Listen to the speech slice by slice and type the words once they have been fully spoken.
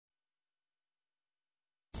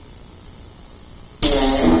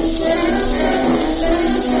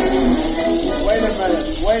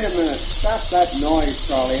Wait a minute. Stop that noise,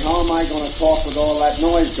 Charlie. How am I going to talk with all that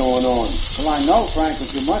noise going on? Well, I know, Frank,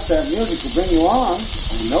 but you must have music to bring you on.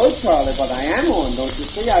 I know, Charlie, but I am on, don't you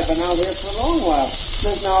see? I've been out here for a long while.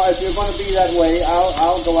 Now, if you're going to be that way,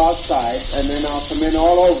 I'll go outside, and then I'll come in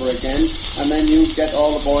all over again, and then you get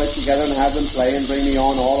all the boys together and have them play and bring me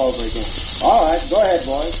on all over again. All right, go ahead,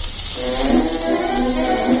 boys.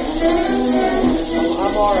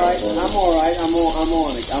 I'm all right.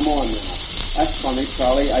 I'm on now. That's funny,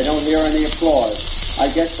 Charlie. I don't hear any applause.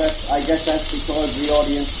 I guess that's because the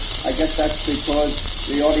audience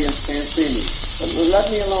can't see me. But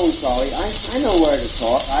let me alone, Charlie. I know where to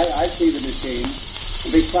talk. I see the machine.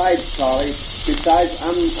 Besides, Charlie,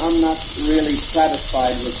 I'm not really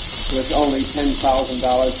satisfied with only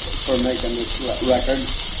 $10,000 for making this record.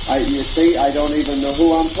 You see, I don't even know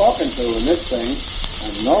who I'm talking to in this thing.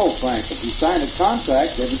 No, Frank, but you signed a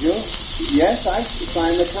contract, didn't you? Yes, I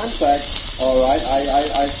signed the contract. All right,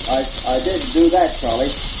 I did do that, Charlie.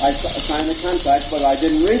 I signed the contract, but I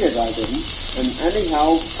didn't read it. I didn't. And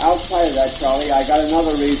anyhow, outside of that, Charlie, I got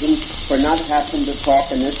another reason for not having to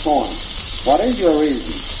talk in this horn. What is your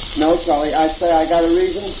reason? No, Charlie, I say I got a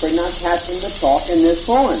reason for not having to talk in this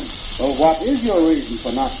horn. Well, what is your reason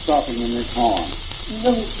for not talking in this horn?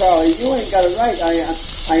 No, Charlie, you ain't got it right.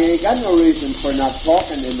 I ain't got no reason for not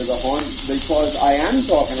talking into the horn, because I am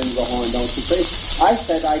talking into the horn, don't you see? I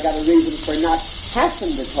said I got a reason for not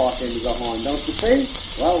having to talk into the horn, don't you see?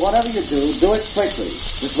 Well, whatever you do it quickly.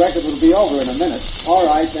 This record will be over in a minute. All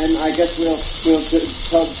right, then I guess we'll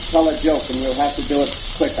tell a joke, and we'll have to do it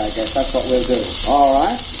quick, I guess. That's what we'll do. All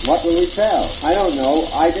right. What will we tell? I don't know.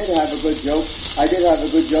 I did have a good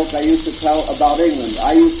joke I used to tell about England.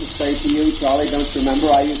 I used to say to you, Charlie, don't you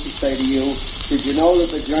remember? I used to say to you, did you know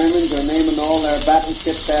that the Germans are naming all their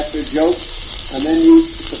battleships after jokes? And then you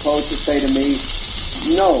supposed to say to me,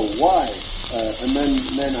 no, why? And then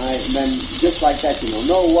just like that,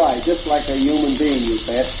 no, why? Just like a human being, you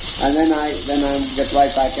said. And then I get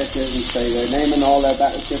right back at you and say they're naming all their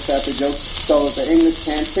battleships after jokes so that the English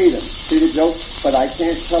can't see them. See the joke? But I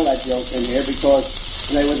can't tell that joke in here because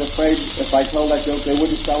they was afraid if I told that joke they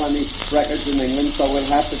wouldn't sell any records in England, so we'll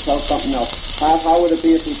have to tell something else. How would it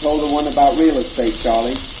be if we told the one about real estate,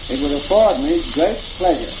 Charlie? It would afford me great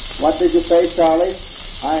pleasure. What did you say, Charlie?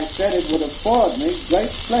 I said it would afford me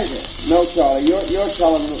great pleasure. No, Charlie, you're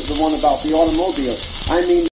telling the one about the automobile. I mean